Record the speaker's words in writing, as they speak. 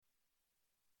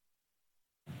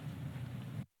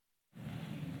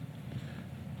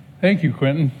Thank you,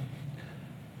 Quentin.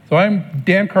 So I'm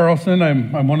Dan Carlson.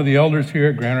 I'm one of the elders here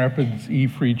at Grand Rapids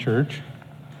E-Free Church.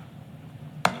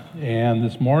 And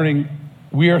this morning,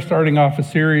 we are starting off a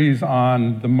series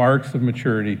on the marks of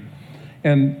maturity.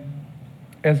 And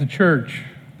as a church,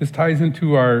 this ties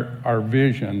into our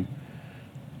vision.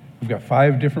 We've got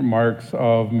 5 different marks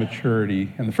of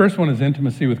maturity. And the first one is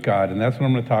intimacy with God, and that's what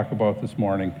I'm going to talk about this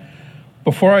morning.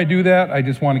 Before I do that, I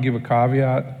just want to give a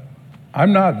caveat.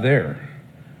 I'm not there.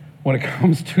 When it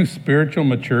comes to spiritual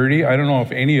maturity, I don't know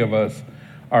if any of us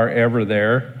are ever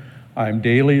there. I'm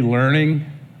daily learning,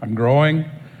 I'm growing,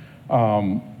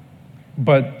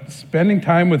 but spending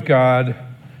time with God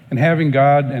and having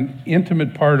God an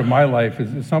intimate part of my life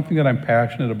is something that I'm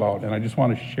passionate about, and I just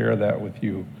want to share that with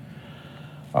you.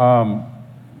 So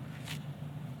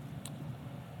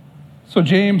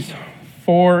James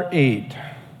 4:8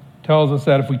 tells us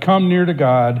that if we come near to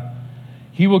God,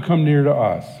 He will come near to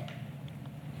us.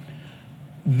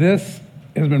 This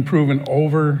has been proven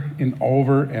over and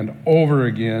over and over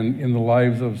again in the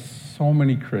lives of so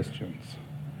many Christians.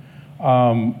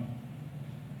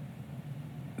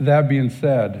 That being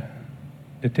said,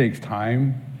 it takes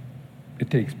time,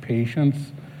 it takes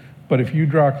patience, but if you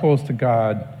draw close to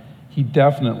God, He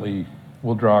definitely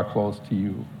will draw close to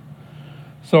you.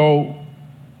 So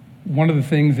one of the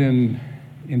things in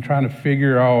trying to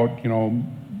figure out,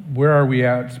 where are we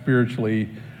at spiritually,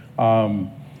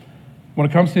 when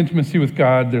it comes to intimacy with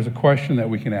God, there's a question that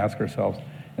we can ask ourselves.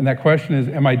 And that question is,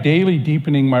 am I daily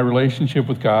deepening my relationship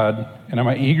with God? And am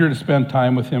I eager to spend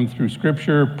time with Him through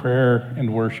Scripture, prayer,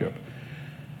 and worship?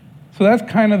 So that's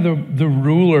kind of the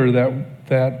ruler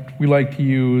that we like to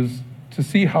use to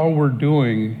see how we're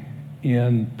doing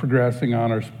in progressing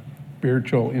on our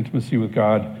spiritual intimacy with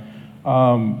God.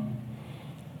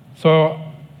 So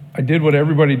I did what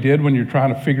everybody did when you're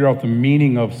trying to figure out the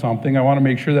meaning of something. I want to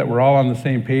make sure that we're all on the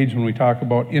same page when we talk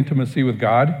about intimacy with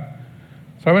God.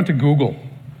 So I went to Google.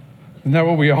 Isn't that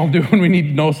what we all do when we need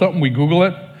to know something? We Google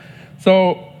it.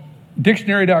 So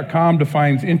dictionary.com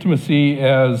defines intimacy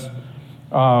as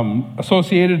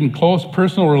associated in close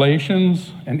personal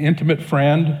relations, an intimate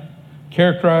friend,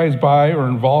 characterized by or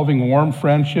involving warm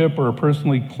friendship or a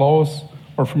personally close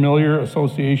or familiar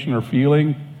association or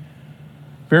feeling,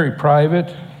 very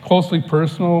private, closely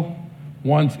personal,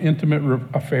 one's intimate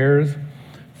affairs.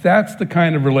 That's the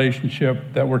kind of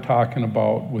relationship that we're talking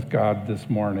about with God this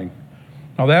morning.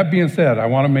 Now, that being said, I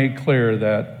want to make clear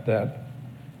that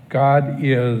God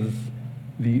is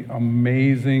the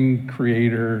amazing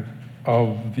creator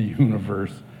of the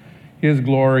universe. His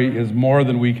glory is more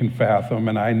than we can fathom,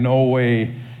 and I no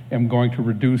way am going to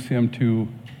reduce Him to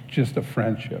just a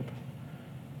friendship.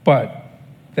 But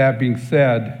that being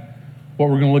said, what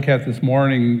we're going to look at this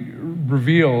morning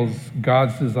reveals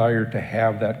God's desire to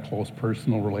have that close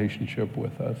personal relationship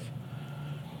with us.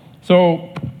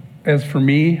 So, as for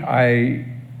me,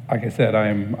 like I said,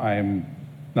 I'm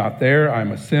not there.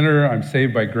 I'm a sinner. I'm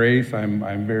saved by grace.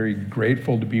 I'm very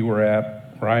grateful to be where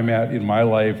I'm at in my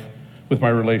life with my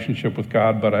relationship with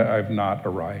God, but I've not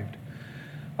arrived.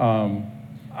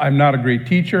 I'm not a great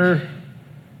teacher,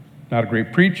 not a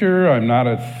great preacher. I'm not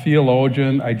a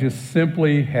theologian. I just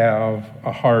simply have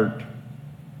a heart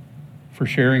for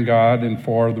sharing God and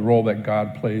for the role that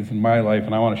God plays in my life,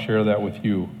 and I want to share that with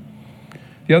you.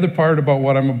 The other part about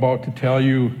what I'm about to tell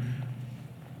you,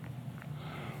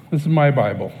 this is my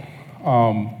Bible.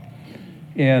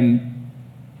 And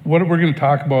what we're going to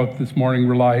talk about this morning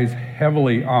relies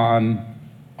heavily on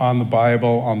the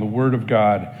Bible, on the Word of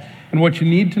God. And what you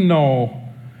need to know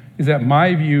is that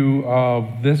my view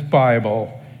of this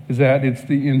Bible is that it's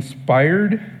the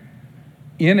inspired,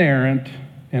 inerrant,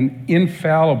 and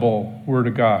infallible Word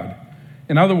of God.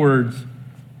 In other words,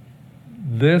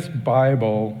 this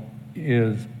Bible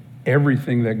is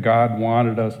everything that God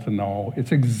wanted us to know.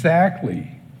 It's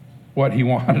exactly what He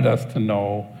wanted us to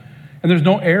know. And there's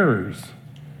no errors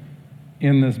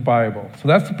in this Bible. So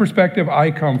that's the perspective I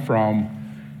come from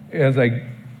as I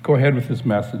go ahead with this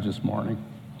message this morning.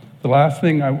 The last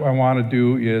thing I want to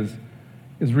do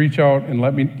is reach out and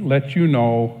let you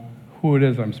know who it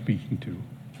is I'm speaking to.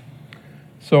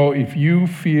 So if you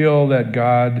feel that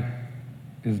God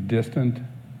is distant,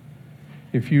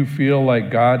 if you feel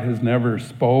like God has never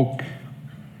spoke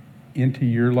into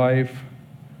your life,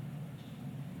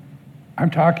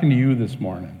 I'm talking to you this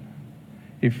morning.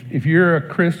 If you're a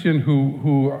Christian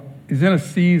who is in a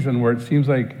season where it seems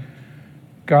like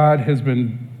God has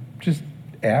been just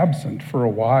absent for a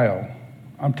while,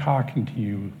 I'm talking to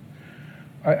you.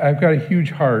 I've got a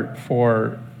huge heart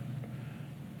for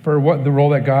what the role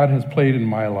that God has played in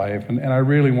my life, and I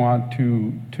really want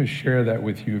to share that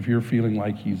with you if you're feeling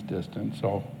like He's distant.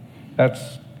 So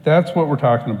that's That's what we're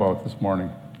talking about this morning.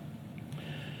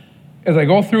 As I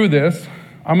go through this,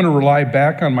 I'm going to rely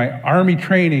back on my Army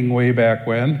training way back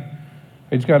when.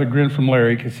 I just got a grin from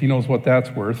Larry because he knows what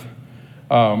that's worth.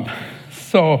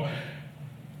 So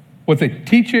what they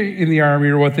teach you in the Army,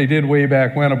 or what they did way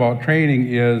back when about training,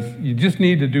 is you just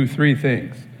need to do three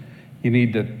things. You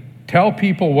need to tell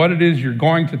people what it is you're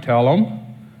going to tell them.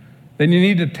 Then you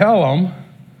need to tell them.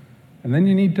 And then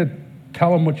you need to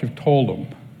tell them what you've told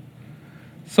them.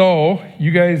 So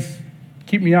you guys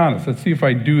keep me honest. Let's see if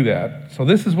I do that. So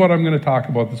this is what I'm going to talk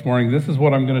about this morning. This is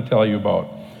what I'm going to tell you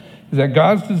about. Is that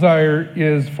God's desire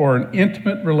is for an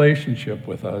intimate relationship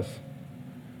with us.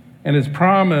 And his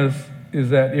promise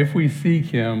is that if we seek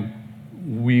him,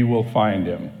 we will find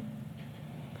him.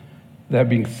 That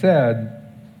being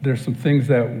said, there's some things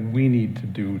that we need to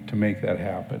do to make that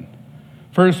happen.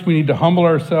 First, we need to humble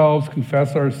ourselves,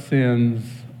 confess our sins,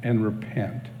 and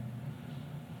repent.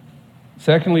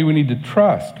 Secondly, we need to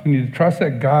trust. We need to trust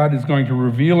that God is going to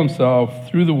reveal himself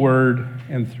through the Word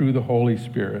and through the Holy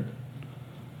Spirit.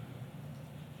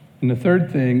 And the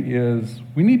third thing is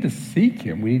we need to seek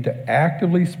him. We need to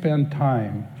actively spend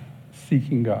time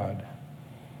seeking God.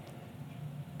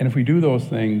 And if we do those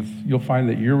things, you'll find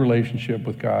that your relationship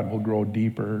with God will grow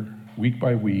deeper week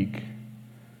by week,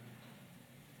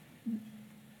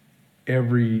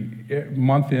 every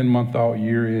month in, month out,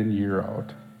 year in, year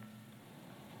out.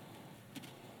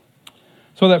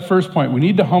 So that first point, we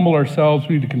need to humble ourselves,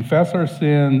 we need to confess our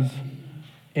sins,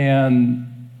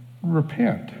 and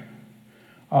repent.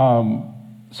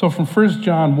 So from 1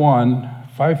 John 1,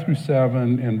 5 through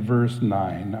 7, and verse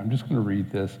 9, I'm just going to read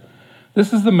this.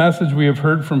 This is the message we have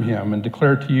heard from him and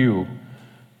declare to you.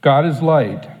 God is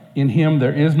light. In him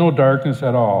there is no darkness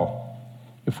at all.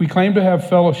 If we claim to have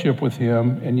fellowship with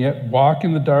him and yet walk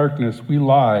in the darkness, we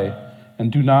lie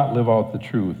and do not live out the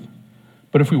truth.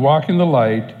 But if we walk in the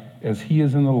light, as he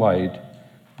is in the light,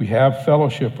 we have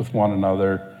fellowship with one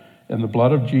another, and the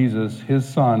blood of Jesus, his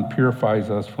Son, purifies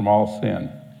us from all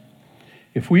sin.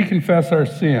 If we confess our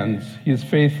sins, he is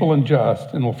faithful and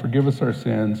just and will forgive us our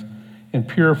sins and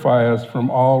purify us from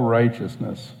all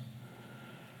righteousness.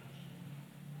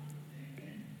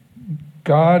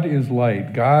 God is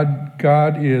light.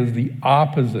 God is the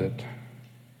opposite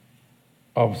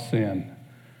of sin.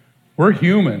 We're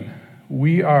human.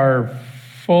 We are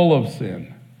full of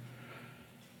sin.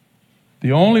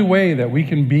 The only way that we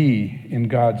can be in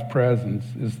God's presence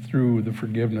is through the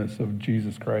forgiveness of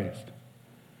Jesus Christ.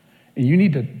 And you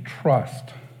need to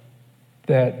trust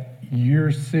that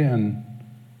your sin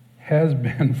has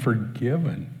been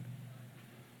forgiven.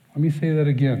 Let me say that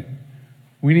again.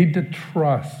 We need to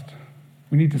trust.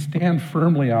 We need to stand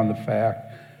firmly on the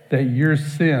fact that your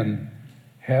sin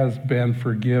has been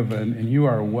forgiven and you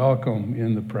are welcome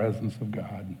in the presence of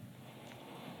God.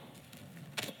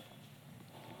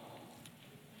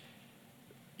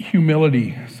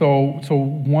 Humility. So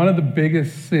one of the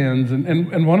biggest sins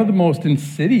and one of the most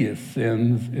insidious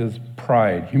sins is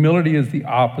pride. Humility is the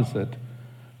opposite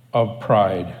of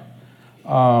pride.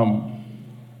 God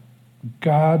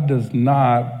does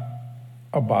not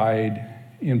abide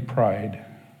in pride.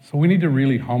 So we need to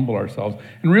really humble ourselves.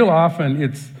 And real often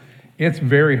it's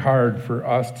very hard for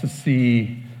us to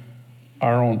see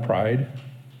our own pride.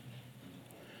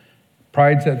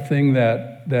 Pride's that thing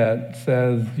that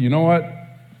says, you know what?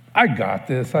 I got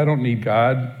this. I don't need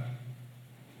God.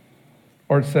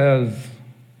 Or it says,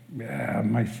 yeah,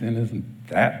 my sin isn't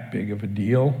that big of a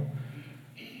deal.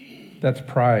 That's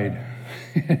pride.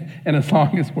 And as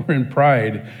long as we're in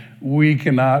pride, we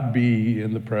cannot be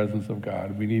in the presence of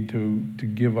God. We need to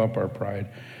give up our pride.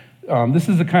 This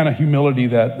is the kind of humility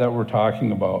that we're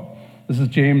talking about. This is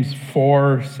James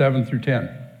 4, 7 through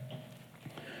 10.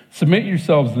 Submit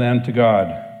yourselves then to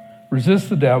God. Resist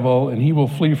the devil, and he will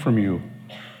flee from you.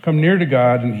 Come near to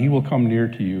God, and he will come near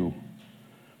to you.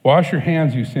 Wash your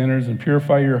hands, you sinners, and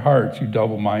purify your hearts, you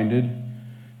double-minded.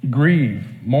 Grieve,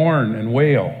 mourn, and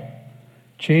wail.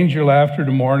 Change your laughter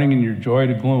to mourning and your joy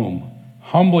to gloom.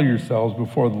 Humble yourselves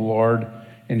before the Lord,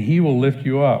 and he will lift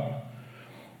you up.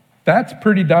 That's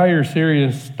pretty dire,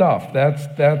 serious stuff. That's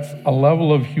a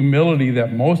level of humility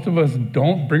that most of us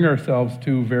don't bring ourselves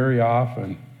to very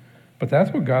often. But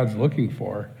that's what God's looking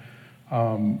for.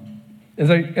 As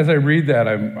I read that,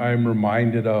 I'm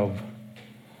reminded of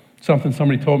something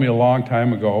somebody told me a long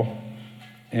time ago,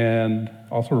 and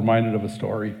also reminded of a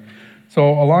story.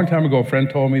 So a long time ago, a friend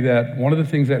told me that one of the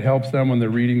things that helps them when they're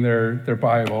reading their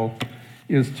Bible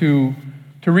is to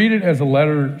read it as a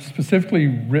letter specifically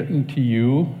written to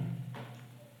you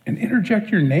and interject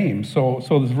your name. So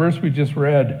this verse we just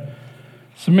read,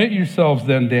 submit yourselves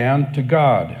then, Dan, to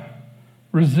God.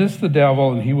 Resist the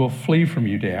devil, and he will flee from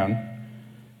you, Dan.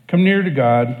 Come near to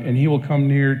God, and he will come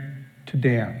near to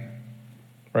Dan.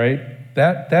 Right?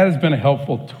 That has been a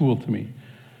helpful tool to me.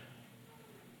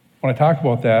 When I talk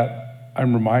about that,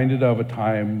 I'm reminded of a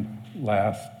time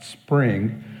last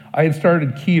spring. I had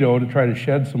started keto to try to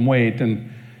shed some weight,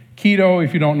 and keto,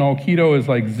 if you don't know, keto is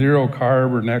like zero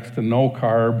carb or next to no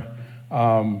carb.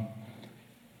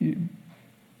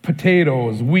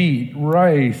 Potatoes, wheat,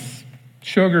 rice,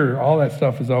 sugar, all that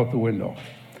stuff is out the window.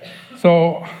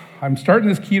 So I'm starting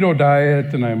this keto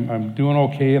diet, and I'm doing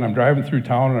okay, and I'm driving through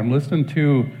town, and I'm listening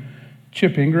to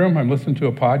Chip Ingram. I'm listening to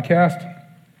a podcast,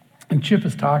 and Chip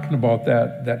is talking about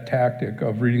that tactic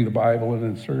of reading the Bible and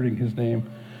inserting his name.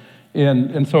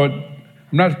 And so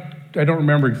I don't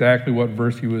remember exactly what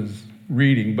verse he was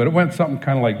reading, but it went something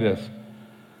kind of like this.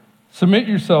 Submit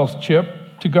yourselves,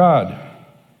 Chip, to God.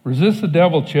 Resist the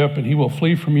devil, Chip, and he will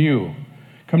flee from you.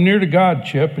 Come near to God,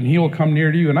 Chip, and he will come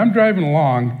near to you. And I'm driving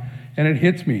along, and it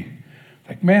hits me.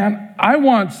 Like, man, I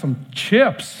want some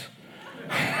chips.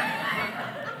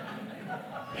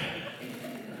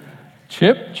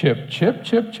 Chip, chip, chip,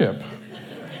 chip, chip.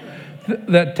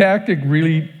 That tactic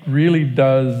really, really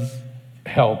does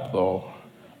help, though.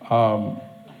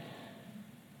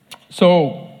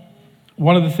 So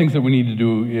one of the things that we need to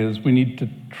do is we need to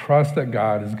trust that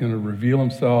God is going to reveal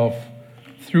himself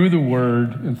through the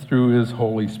Word and through his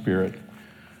Holy Spirit.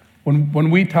 When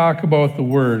we talk about the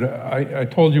Word, I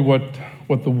told you what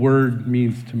the Word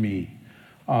means to me.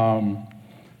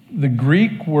 The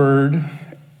Greek word,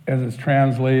 as it's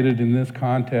translated in this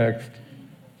context,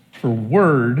 for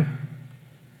word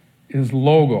is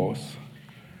logos.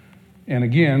 And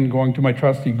again, going to my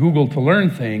trusty Google to learn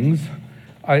things,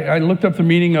 I looked up the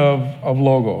meaning of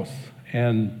logos.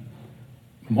 And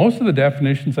most of the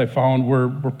definitions I found were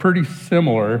pretty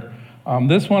similar.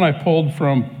 This one I pulled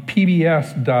from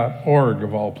PBS.org,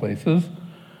 of all places.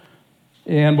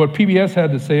 And what PBS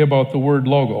had to say about the word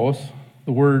logos,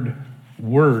 the word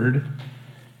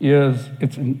is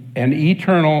it's an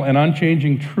eternal and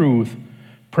unchanging truth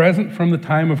present from the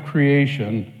time of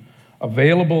creation,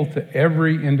 available to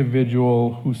every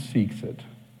individual who seeks it.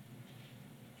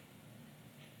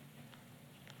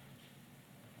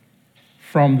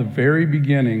 From the very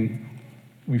beginning,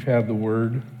 we've had the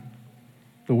Word.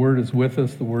 The Word is with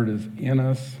us. The Word is in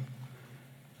us.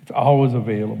 It's always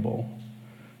available.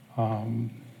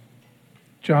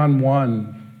 John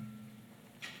 1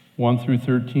 through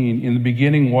 13. In the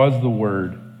beginning was the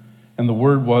Word, and the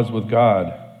Word was with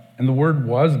God, and the Word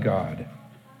was God.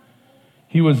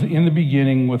 He was in the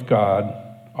beginning with God.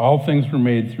 All things were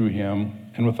made through him,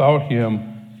 and without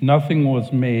him, nothing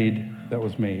was made that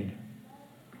was made.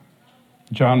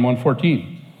 John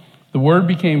 1:14. The Word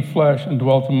became flesh and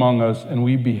dwelt among us, and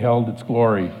we beheld its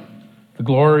glory. The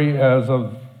glory as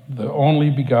of the only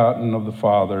begotten of the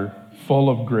Father, full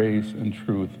of grace and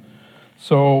truth.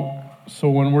 So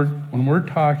when we're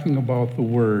talking about the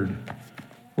Word,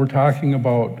 we're talking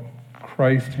about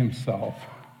Christ himself.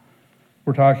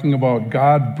 We're talking about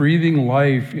God breathing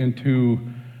life into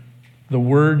the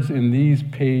words in these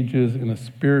pages in a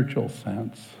spiritual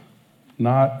sense,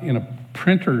 not in a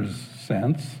printer's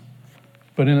sense,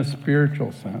 but in a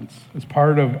spiritual sense, as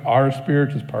part of our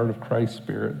spirit, as part of Christ's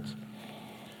spirit.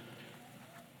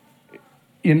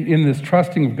 In this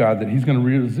trusting of God that he's going to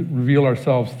reveal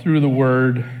ourselves through the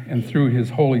Word and through his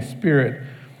Holy Spirit,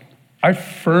 I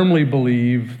firmly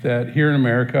believe that here in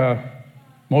America,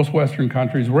 most Western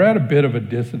countries, we're at a bit of a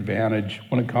disadvantage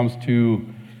when it comes to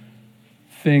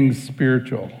things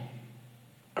spiritual.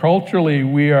 Culturally,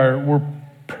 we're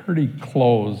pretty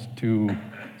closed to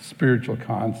spiritual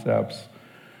concepts.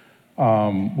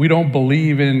 We don't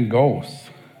believe in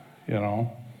ghosts, you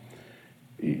know.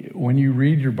 When you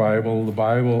read your Bible, the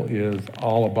Bible is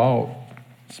all about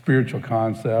spiritual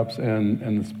concepts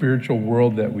and the spiritual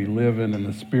world that we live in and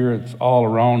the spirits all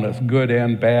around us, good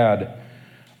and bad.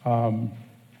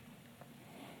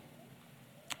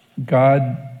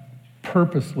 God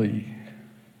purposely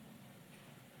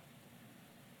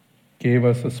gave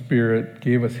us a spirit,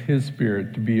 gave us his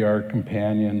Spirit to be our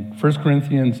companion. 1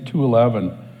 Corinthians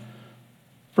 2:11,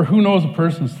 for who knows a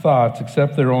person's thoughts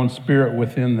except their own spirit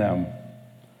within them?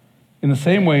 In the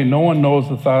same way, no one knows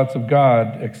the thoughts of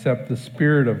God except the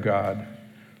Spirit of God.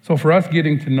 So for us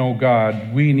getting to know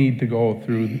God, we need to go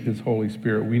through his Holy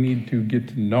Spirit. We need to get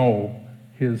to know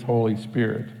his Holy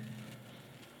Spirit.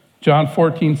 John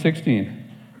 14:16,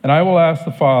 and I will ask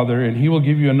the Father, and he will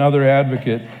give you another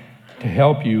advocate to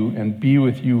help you and be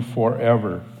with you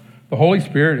forever. The Holy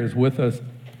Spirit is with us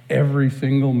every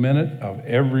single minute of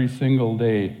every single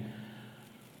day.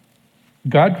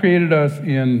 God created us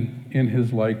in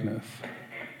his likeness.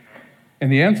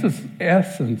 And the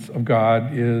essence of God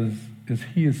is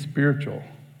he is spiritual.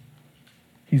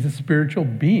 He's a spiritual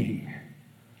being.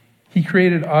 He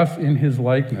created us in his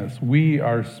likeness. We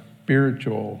are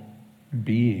spiritual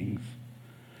beings.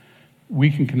 We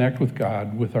can connect with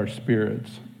God with our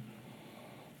spirits.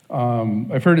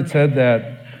 I've heard it said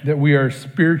that we are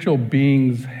spiritual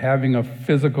beings having a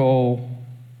physical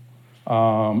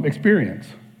experience.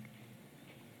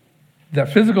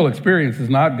 That physical experience is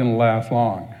not going to last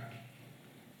long.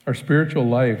 Our spiritual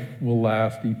life will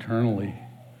last eternally.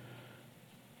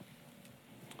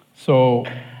 So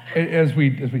as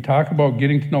we talk about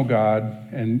getting to know God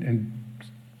and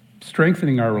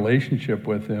strengthening our relationship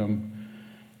with him,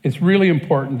 it's really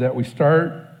important that we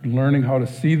start learning how to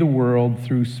see the world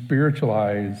through spiritual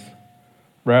eyes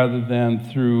rather than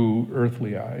through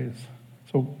earthly eyes.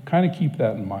 So kind of keep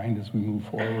that in mind as we move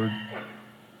forward.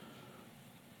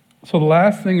 So the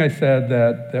last thing I said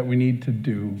that we need to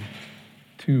do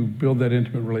to build that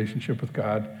intimate relationship with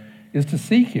God is to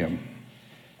seek him.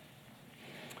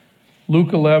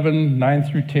 Luke 11, 9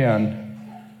 through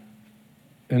 10,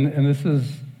 and this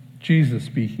is Jesus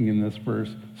speaking in this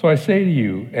verse. So I say to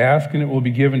you, ask and it will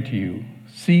be given to you.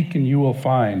 Seek and you will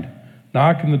find.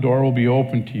 Knock and the door will be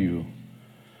opened to you.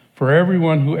 For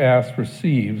everyone who asks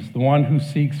receives, the one who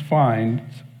seeks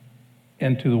finds,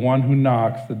 and to the one who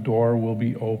knocks the door will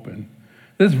be open.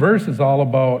 This verse is all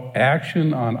about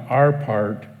action on our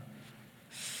part,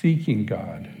 seeking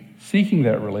God, seeking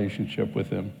that relationship with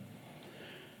him.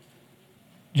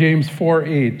 James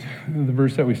 4:8, the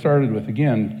verse that we started with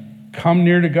again, come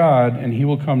near to God and he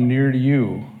will come near to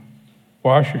you.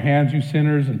 Wash your hands, you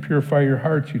sinners, and purify your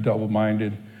hearts, you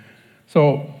double-minded.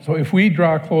 So if we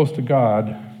draw close to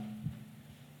God,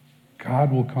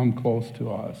 God will come close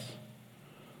to us.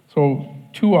 So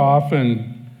too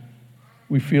often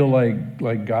we feel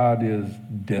like God is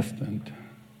distant.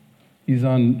 He's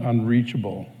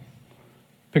unreachable.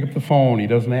 Pick up the phone, he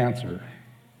doesn't answer.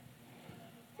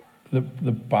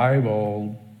 The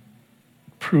Bible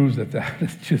proves that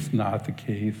is just not the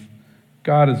case.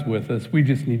 God is with us. We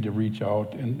just need to reach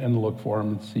out and look for him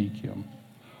and seek him.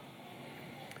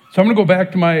 So I'm going to go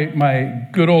back to my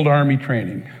good old Army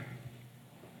training.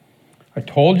 I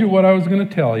told you what I was going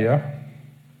to tell you.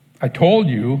 I told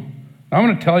you. Now I'm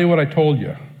going to tell you what I told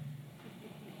you.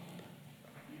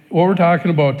 What we're talking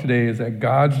about today is that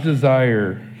God's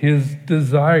desire, his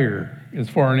desire is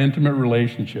for an intimate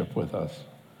relationship with us.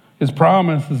 His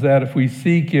promise is that if we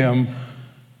seek him,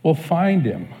 we'll find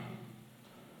him.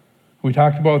 We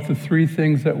talked about the three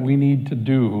things that we need to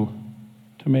do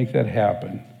to make that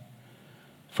happen.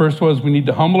 First was we need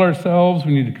to humble ourselves,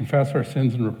 we need to confess our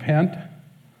sins and repent.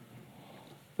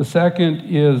 The second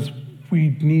is we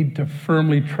need to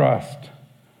firmly trust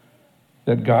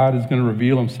that God is going to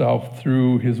reveal himself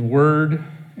through his word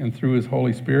and through his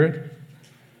Holy Spirit.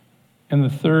 And the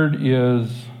third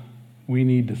is we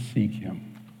need to seek him.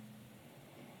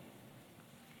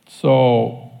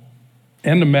 So,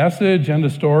 end of message, end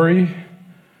of story.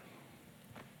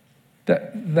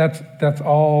 That's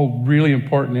all really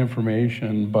important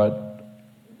information, but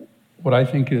what I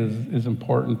think is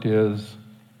important is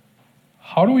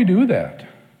how do we do that?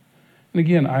 And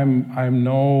again, I'm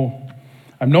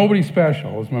nobody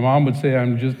special. As my mom would say,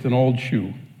 I'm just an old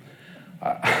shoe.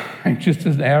 I'm just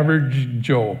an average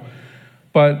Joe.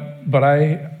 But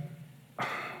I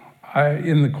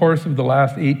in the course of the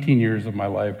last 18 years of my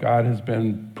life, God has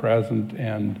been present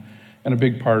and a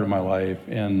big part of my life.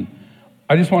 And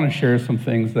I just want to share some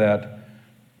things that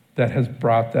has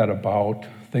brought that about,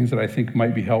 things that I think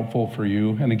might be helpful for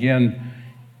you. And again,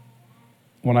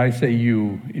 when I say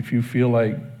you, if you feel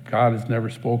like God has never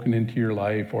spoken into your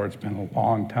life or it's been a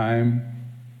long time,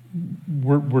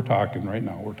 we're talking right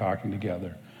now. We're talking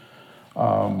together.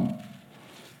 The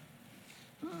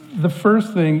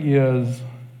first thing is,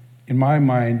 in my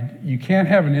mind, you can't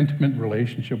have an intimate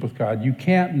relationship with God. You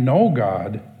can't know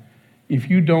God if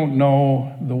you don't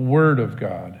know the Word of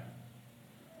God.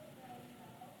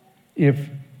 If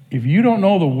you don't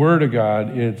know the Word of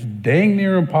God, it's dang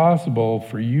near impossible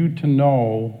for you to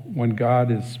know when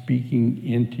God is speaking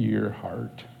into your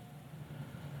heart.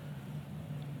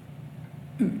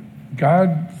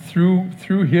 God,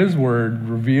 through his Word,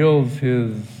 reveals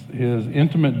his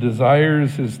intimate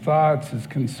desires, his thoughts, his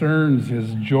concerns,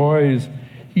 his joys.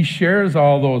 He shares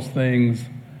all those things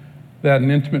that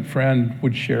an intimate friend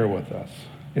would share with us.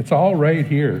 It's all right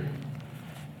here.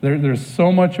 There's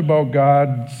so much about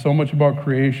God, so much about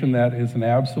creation that is an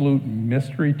absolute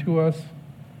mystery to us.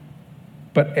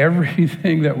 But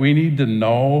everything that we need to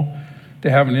know to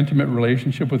have an intimate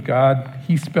relationship with God,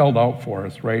 he spelled out for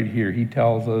us right here. He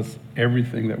tells us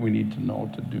everything that we need to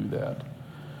know to do that.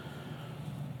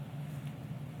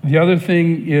 The other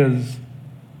thing is,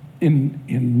 in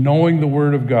knowing the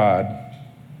Word of God,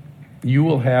 you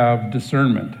will have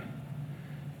discernment.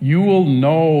 You will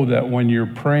know that when you're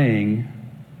praying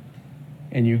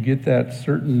and you get that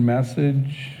certain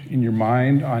message in your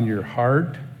mind, on your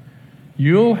heart,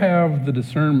 you'll have the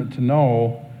discernment to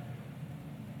know,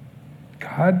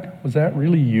 God, was that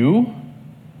really you?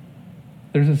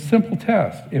 There's a simple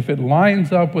test. If it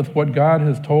lines up with what God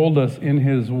has told us in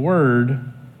His Word,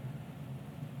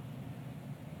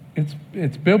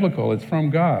 it's biblical, it's from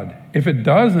God. If it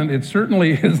doesn't, it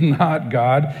certainly is not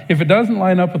God. If it doesn't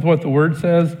line up with what the Word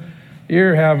says,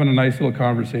 you're having a nice little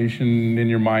conversation in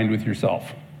your mind with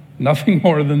yourself. Nothing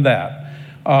more than that.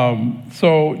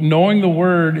 So knowing the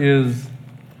Word is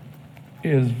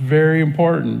very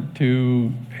important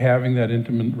to having that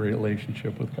intimate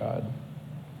relationship with God.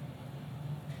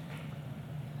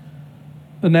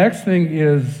 The next thing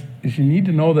is you need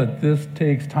to know that this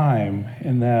takes time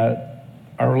and that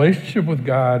our relationship with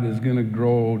God is going to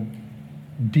grow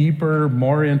deeper,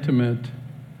 more intimate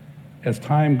as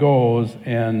time goes,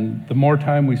 and the more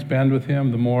time we spend with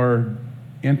Him, the more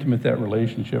intimate that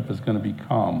relationship is going to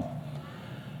become.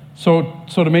 So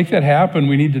to make that happen,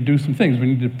 we need to do some things.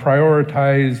 We need to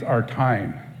prioritize our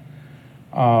time.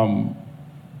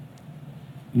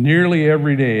 Nearly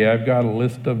every day, I've got a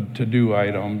list of to-do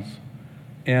items,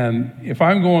 and if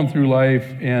I'm going through life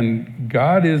and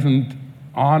God isn't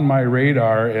on my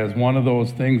radar as one of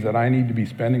those things that I need to be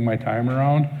spending my time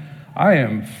around, I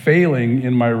am failing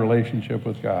in my relationship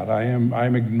with God.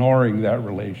 I'm ignoring that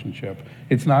relationship.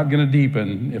 It's not going to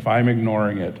deepen if I'm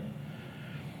ignoring it.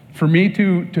 For me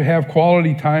to have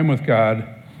quality time with God,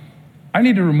 I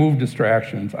need to remove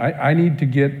distractions. I need to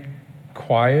get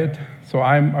quiet. So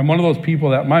I'm one of those people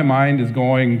that my mind is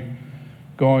going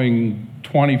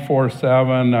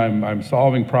 24/7. I'm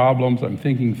solving problems. I'm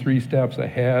thinking 3 steps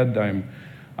ahead.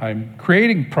 I'm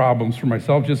creating problems for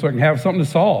myself just so I can have something to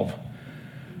solve.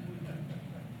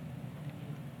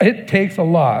 It takes a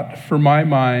lot for my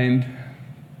mind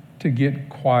to get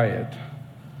quiet.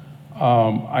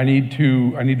 I need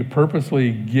to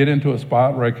purposely get into a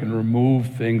spot where I can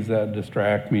remove things that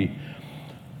distract me.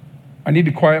 I need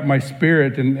to quiet my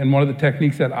spirit, and one of the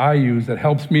techniques that I use that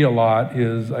helps me a lot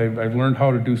is I've learned how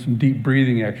to do some deep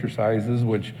breathing exercises,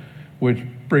 which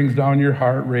brings down your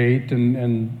heart rate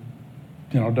and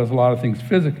does a lot of things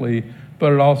physically,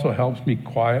 but it also helps me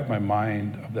quiet my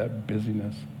mind of that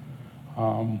busyness.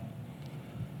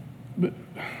 But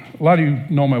a lot of you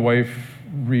know my wife,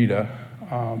 Rita.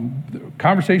 The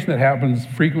conversation that happens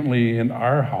frequently in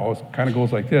our house kind of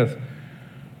goes like this.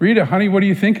 Rita, honey, what are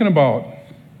you thinking about?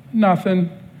 Nothing.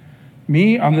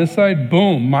 Me on this side,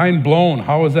 boom, mind blown.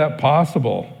 How is that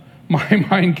possible? My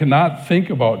mind cannot think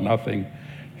about nothing.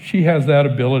 She has that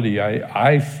ability.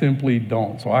 I simply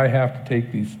don't. So I have to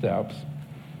take these steps.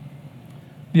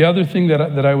 The other thing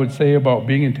that I would say about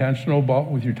being intentional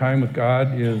with your time with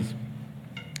God is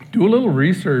do a little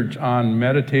research on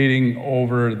meditating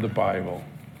over the Bible.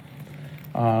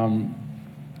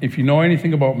 If you know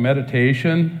anything about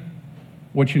meditation,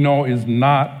 what you know is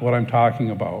not what I'm talking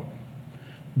about.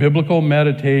 Biblical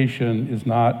meditation is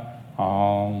not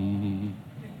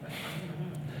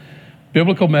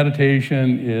Biblical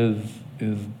meditation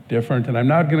is different, and I'm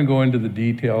not going to go into the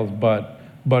details, but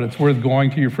it's worth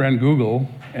going to your friend Google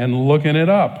and looking it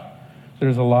up.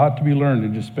 There's a lot to be learned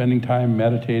in just spending time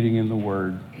meditating in the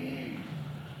Word.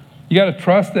 You got to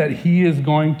trust that He is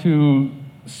going to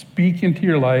speak into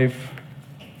your life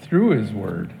through His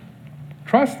Word.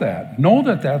 Trust that. Know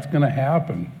that that's going to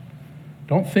happen.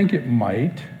 Don't think it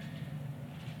might.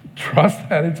 Trust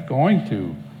that it's going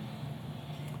to.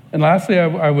 And lastly,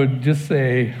 I would just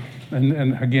say,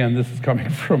 and again, this is coming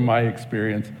from my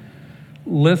experience,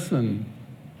 listen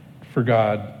for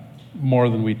God more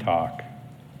than we talk.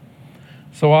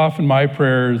 So often my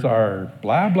prayers are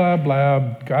blah, blah, blah.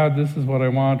 God, this is what I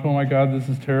want. Oh my God, this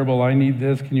is terrible. I need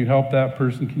this. Can you help that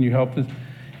person? Can you help this?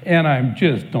 And I'm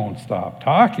just don't stop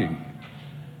talking.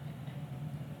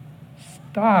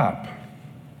 Stop.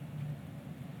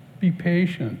 Be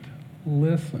patient.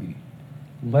 Listen.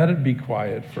 Let it be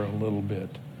quiet for a little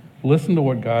bit. Listen to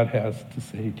what God has to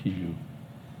say to you.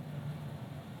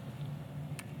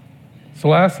 So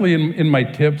lastly, in my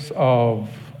tips of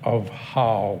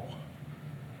how,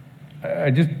 I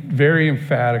just very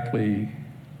emphatically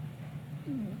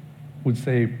would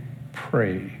say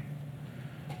pray.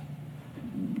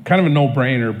 Kind of a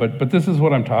no-brainer, but this is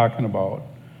what I'm talking about.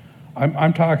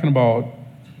 I'm talking about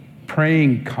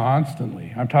praying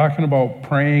constantly. I'm talking about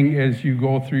praying as you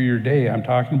go through your day. I'm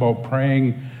talking about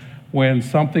praying when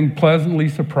something pleasantly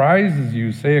surprises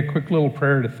you. Say a quick little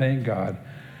prayer to thank God.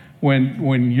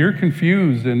 when you're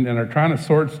confused and are trying to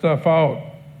sort stuff out,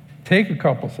 take a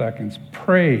couple seconds,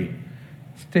 pray,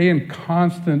 stay in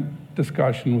constant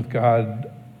discussion with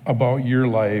God about your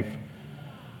life.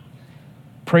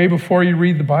 Pray before you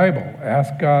read the Bible.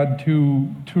 Ask God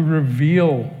to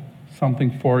reveal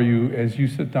something for you as you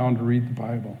sit down to read the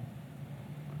Bible.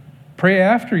 Pray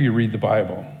after you read the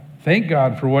Bible. Thank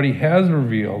God for what he has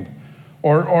revealed.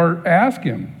 Or ask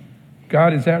him,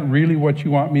 God, is that really what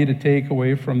you want me to take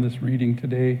away from this reading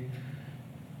today?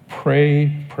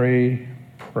 Pray, pray,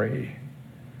 pray.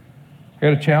 I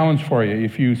got a challenge for you.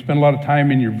 If you spend a lot of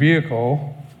time in your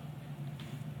vehicle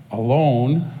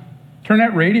alone, turn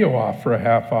that radio off for a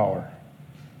half hour.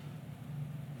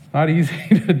 It's not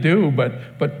easy to do,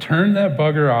 but turn that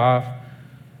bugger off,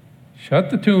 shut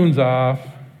the tunes off,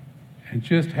 and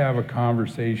just have a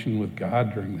conversation with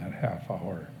God during that half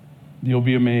hour. You'll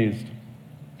be amazed.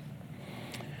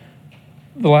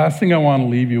 The last thing I want to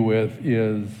leave you with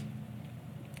is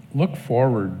look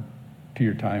forward to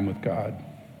your time with God.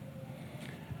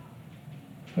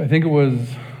 I think it was,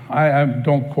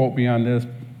 don't quote me on this.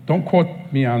 Don't quote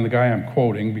me on the guy I'm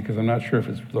quoting because I'm not sure if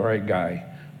it's the right guy.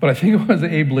 But I think it was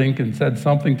Abe Lincoln said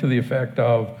something to the effect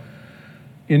of,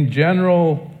 in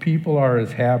general, people are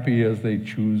as happy as they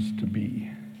choose to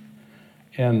be.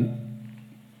 And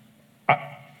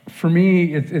for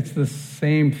me, it's the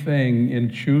same thing in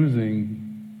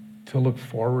choosing to look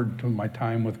forward to my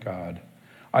time with God.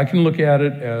 I can look at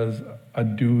it as a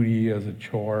duty, as a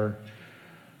chore,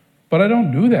 but I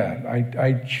don't do that.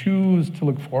 I choose to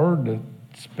look forward to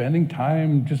spending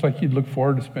time, just like you'd look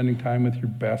forward to spending time with your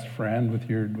best friend, with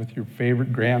your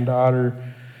favorite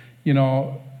granddaughter. You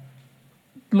know,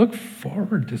 look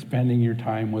forward to spending your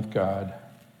time with God.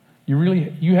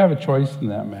 You have a choice in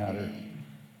that matter.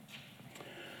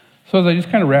 So as I just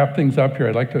kind of wrap things up here,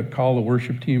 I'd like to call the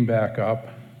worship team back up.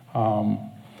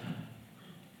 I'm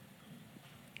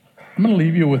going to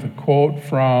leave you with a quote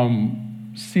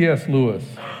from C.S. Lewis,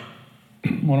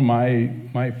 one of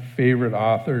my favorite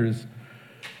authors.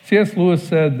 C.S. Lewis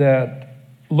said that,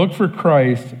 look for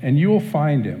Christ and you will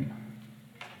find him,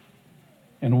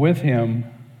 and with him,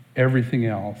 everything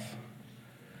else.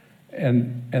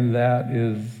 And that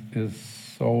is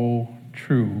so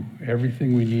true.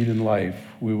 Everything we need in life,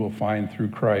 we will find through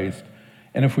Christ.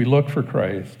 And if we look for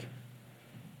Christ,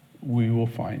 we will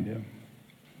find him.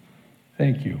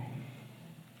 Thank you.